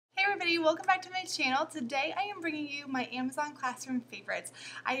everybody, welcome back to my channel. Today I am bringing you my Amazon Classroom favorites.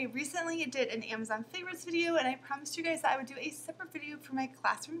 I recently did an Amazon favorites video and I promised you guys that I would do a separate video for my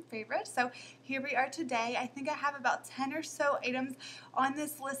classroom favorites. So here we are today. I think I have about 10 or so items on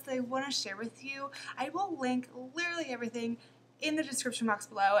this list that I want to share with you. I will link literally everything in the description box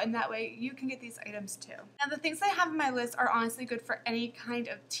below, and that way you can get these items too. Now the things I have on my list are honestly good for any kind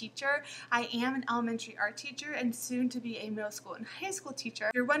of teacher. I am an elementary art teacher and soon to be a middle school and high school teacher.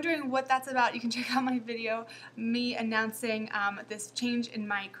 If you're wondering what that's about, you can check out my video, me announcing this change in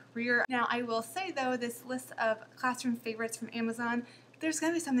my career. Now I will say though, this list of classroom favorites from Amazon, there's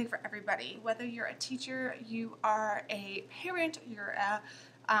going to be something for everybody. Whether you're a teacher, you are a parent, you're a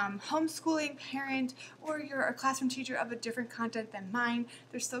homeschooling parent, or you're a classroom teacher of a different content than mine,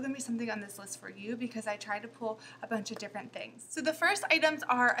 there's still going to be something on this list for you because I tried to pull a bunch of different things. So the first items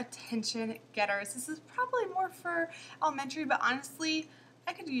are attention getters. This is probably more for elementary, but honestly,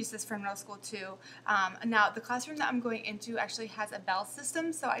 I could use this for middle school too. Now the classroom that I'm going into actually has a bell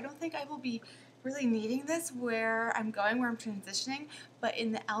system, so I don't think I will be really needing this where I'm going, where I'm transitioning, but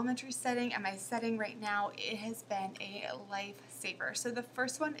in the elementary setting and my setting right now, it has been a lifesaver. So the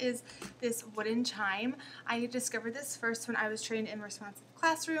first one is this wooden chime. I discovered this first when I was trained in responsive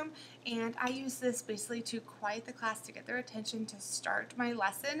classroom, and I use this basically to quiet the class, to get their attention, to start my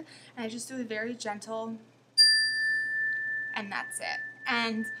lesson, and I just do a very gentle, and that's it.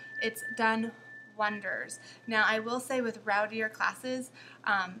 And it's done wonders. Now I will say with rowdier classes,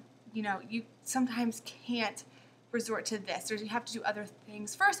 you know, you sometimes can't resort to this, or you have to do other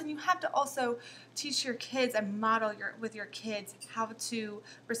things first, and you have to also teach your kids and model with your kids how to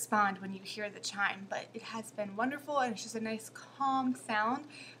respond when you hear the chime. But it has been wonderful, and it's just a nice calm sound.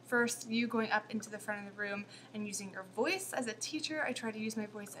 First, you going up into the front of the room and using your voice. As a teacher, I try to use my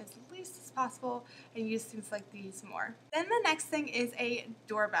voice as least as possible and use things like these more. Then the next thing is a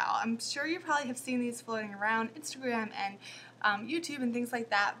doorbell. I'm sure you probably have seen these floating around Instagram and YouTube and things like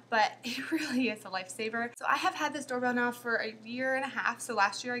that, but it really is a lifesaver. So I have had this doorbell now for a year and a half. So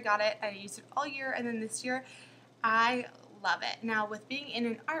last year I got it, I used it all year, and then this year I love it. Now with being in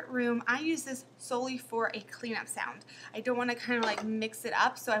an art room, I use this solely for a cleanup sound. I don't want to kind of like mix it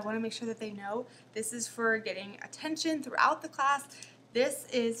up, so I want to make sure that they know this is for getting attention throughout the class. This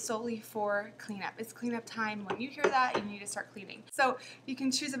is solely for cleanup. It's cleanup time. When you hear that, you need to start cleaning. So you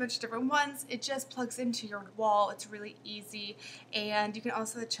can choose a bunch of different ones. It just plugs into your wall. It's really easy, and you can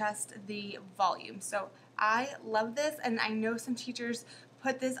also adjust the volume. So I love this, and I know some teachers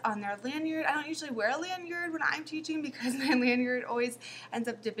put this on their lanyard. I don't usually wear a lanyard when I'm teaching because my lanyard always ends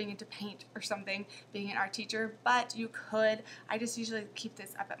up dipping into paint or something, being an art teacher, but you could. I just usually keep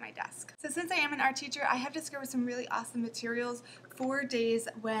this up at my desk. So since I am an art teacher, I have discovered some really awesome materials for days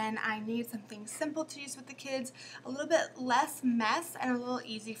when I need something simple to use with the kids, a little bit less mess and a little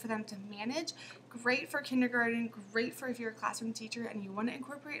easy for them to manage. Great for kindergarten, great for if you're a classroom teacher and you want to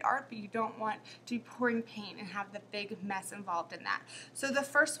incorporate art, but you don't want to be pouring paint and have the big mess involved in that. So the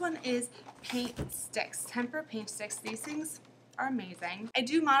first one is paint sticks, temper paint sticks. These things are amazing. I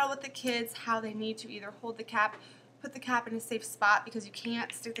do model with the kids how they need to either hold the cap, put the cap in a safe spot because you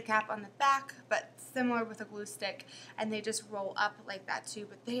can't stick the cap on the back, but similar with a glue stick, and they just roll up like that too.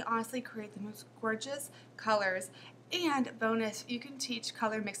 But they honestly create the most gorgeous colors. And bonus, you can teach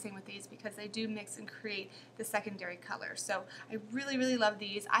color mixing with these because they do mix and create the secondary color. So I really, really love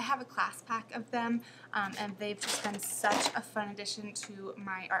these. I have a class pack of them, and they've just been such a fun addition to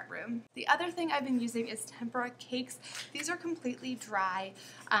my art room. The other thing I've been using is tempera cakes. These are completely dry,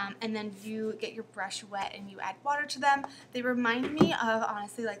 and then you get your brush wet and you add water to them. They remind me of,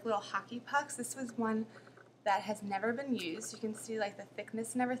 honestly, like little hockey pucks. This was one that has never been used. You can see like the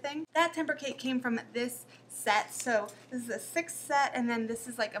thickness and everything. That temper cake came from this set. So this is a 6 set, and then this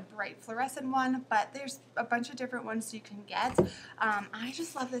is like a bright fluorescent one, but there's a bunch of different ones you can get. I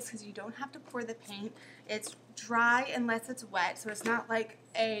just love this because you don't have to pour the paint. It's dry unless it's wet, so it's not like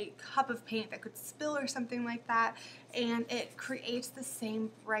a cup of paint that could spill or something like that, and it creates the same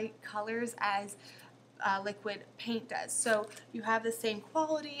bright colors as liquid paint does. So you have the same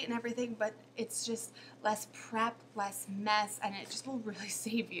quality and everything, but it's just less prep, less mess, and it just will really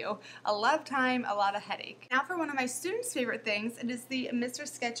save you a lot of time, a lot of headache. Now for one of my students' favorite things, it is the Mr.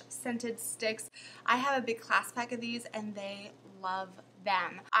 Sketch scented sticks. I have a big class pack of these and they love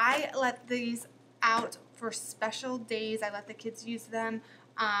them. I let these out for special days. I let the kids use them.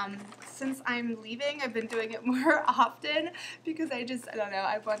 Since I'm leaving, I've been doing it more often because I don't know,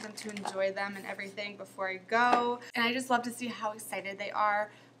 I want them to enjoy them and everything before I go. And I just love to see how excited they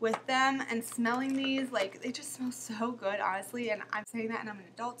are with them, and smelling these, like, they just smell so good, honestly, and I'm saying that and I'm an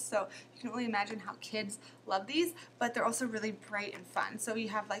adult, so you can only imagine how kids love these, but they're also really bright and fun. So you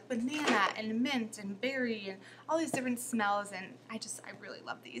have like banana and mint and berry and all these different smells, and I really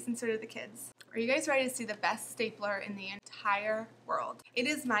love these, and so do the kids. Are you guys ready to see the best stapler in the entire world? It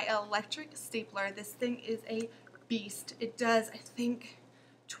is my electric stapler. This thing is a beast. It does, I think,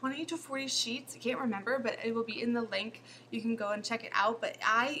 20 to 40 sheets. I can't remember, but it will be in the link. You can go and check it out. But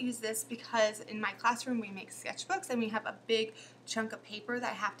I use this because in my classroom we make sketchbooks and we have a big chunk of paper that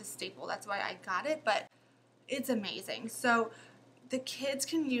I have to staple. That's why I got it, but it's amazing. So the kids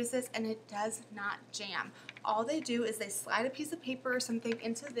can use this and it does not jam. All they do is they slide a piece of paper or something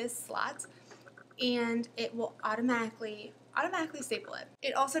into this slot and it will automatically staple it.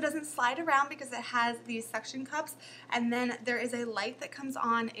 It also doesn't slide around because it has these suction cups, and then there is a light that comes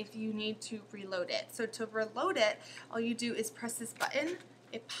on if you need to reload it. So to reload it, all you do is press this button.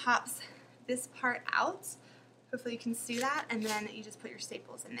 It pops this part out. Hopefully you can see that, and then you just put your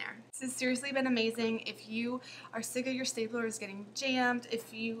staples in there. This has seriously been amazing. If you are sick of your staplers getting jammed,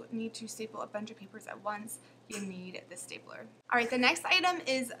 if you need to staple a bunch of papers at once, you need this stapler. All right, the next item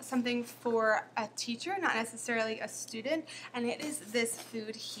is something for a teacher, not necessarily a student, and it is this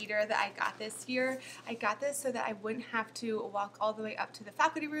food heater that I got this year. I got this so that I wouldn't have to walk all the way up to the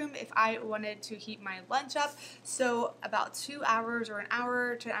faculty room if I wanted to heat my lunch up. So about 2 hours or an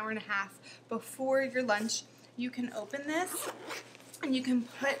hour to an hour and a half before your lunch, you can open this and you can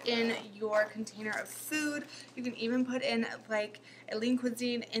put in your container of food. You can even put in like a lean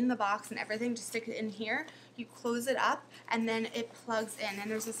cuisine in the box and everything. Just stick it in here. You close it up and then it plugs in.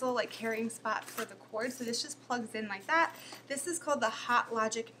 And there's this little like carrying spot for the cord. So this just plugs in like that. This is called the Hot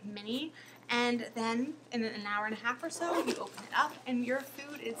Logic Mini. And then in an hour and a half or so, you open it up and your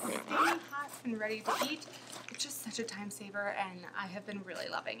food is steaming hot and ready to eat. It's just such a time saver and I have been really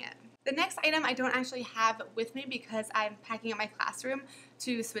loving it. The next item I don't actually have with me because I'm packing up my classroom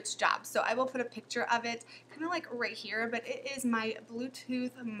to switch jobs. So I will put a picture of it kind of like right here, but it is my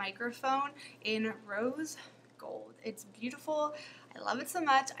Bluetooth microphone in rose gold. It's beautiful. I love it so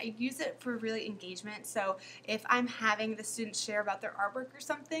much. I use it for really engagement. So if I'm having the students share about their artwork or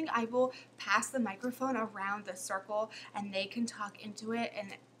something, I will pass the microphone around the circle and they can talk into it,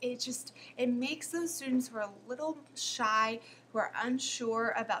 and it makes those students who are a little shy, who are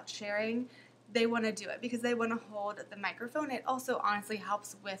unsure about sharing, they want to do it because they want to hold the microphone. It also honestly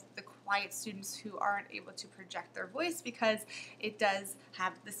helps with the quiet students who aren't able to project their voice because it does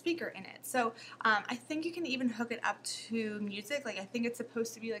have the speaker in it. So I think you can even hook it up to music. Like I think it's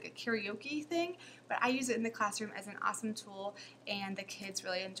supposed to be like a karaoke thing, but I use it in the classroom as an awesome tool and the kids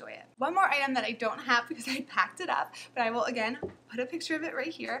really enjoy it. One more item that I don't have because I packed it up, but I will again put a picture of it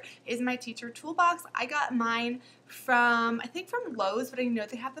right here, is my teacher toolbox. I got mine from, I think from Lowe's, but I know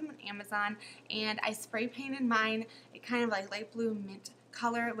they have them on Amazon, and I spray painted mine a kind of like light blue mint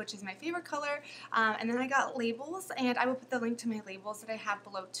color, which is my favorite color, and then I got labels, and I will put the link to my labels that I have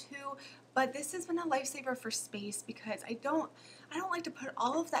below too. But this has been a lifesaver for space because I don't like to put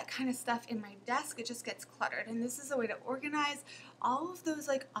all of that kind of stuff in my desk. It just gets cluttered, and this is a way to organize all of those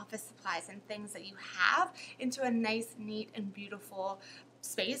like office supplies and things that you have into a nice, neat, and beautiful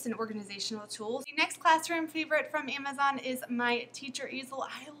space and organizational tools. The next classroom favorite from Amazon is my teacher easel.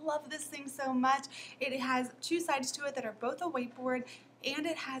 I love this thing so much. It has two sides to it that are both a whiteboard, and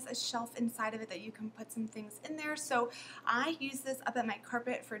it has a shelf inside of it that you can put some things in there. So I use this up at my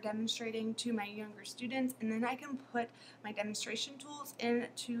carpet for demonstrating to my younger students, and then I can put my demonstration tools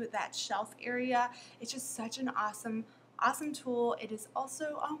into that shelf area. It's just such an awesome tool. It is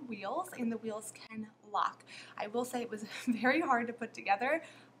also on wheels, and the wheels can lock. I will say it was very hard to put together,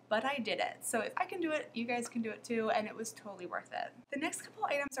 but I did it. So if I can do it, you guys can do it too, and it was totally worth it. The next couple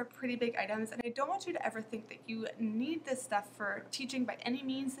items are pretty big items, and I don't want you to ever think that you need this stuff for teaching by any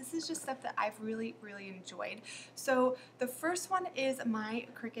means. This is just stuff that I've really, really enjoyed. So the first one is my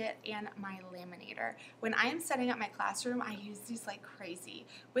Cricut and my laminator. When I am setting up my classroom, I use these like crazy.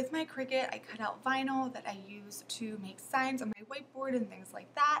 With my Cricut, I cut out vinyl that I use to make signs on my whiteboard and things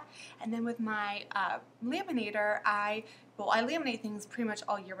like that. And then with my laminator, I laminate things pretty much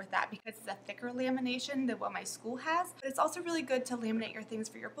all year with that because it's a thicker lamination than what my school has. But it's also really good to laminate your things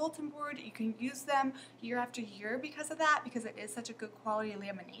for your bulletin board. You can use them year after year because of that, because it is such a good quality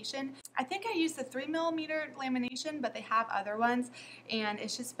lamination. I think I use the 3mm lamination, but they have other ones, and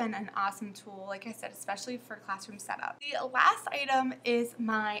it's just been an awesome tool, like I said, especially for classroom setup. The last item is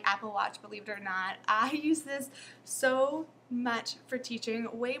my Apple Watch, believe it or not. I use this so much for teaching,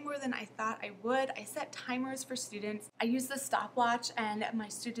 way more than I thought I would. I set timers for students. I use the stopwatch, and my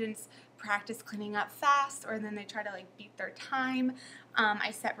students practice cleaning up fast, or then they try to like beat their time.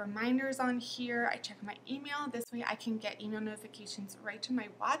 I set reminders on here. I check my email. This way I can get email notifications right to my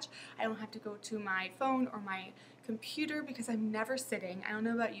watch. I don't have to go to my phone or my computer because I'm never sitting. I don't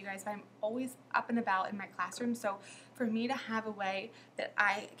know about you guys, but I'm always up and about in my classroom. So for me to have a way that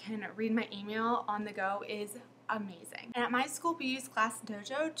I can read my email on the go is amazing. And at my school we use Class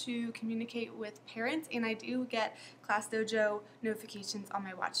Dojo to communicate with parents, and I do get Class Dojo notifications on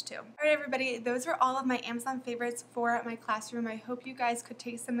my watch too. Alright everybody, those were all of my Amazon favorites for my classroom. I hope you guys could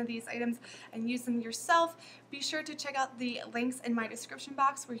take some of these items and use them yourself. Be sure to check out the links in my description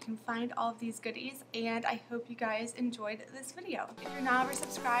box where you can find all of these goodies, and I hope you guys enjoyed this video. If you're not already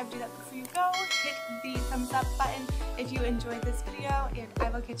subscribed, do that before you go. Hit the thumbs up button if you enjoyed this video, and I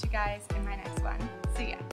will catch you guys in my next one. See ya!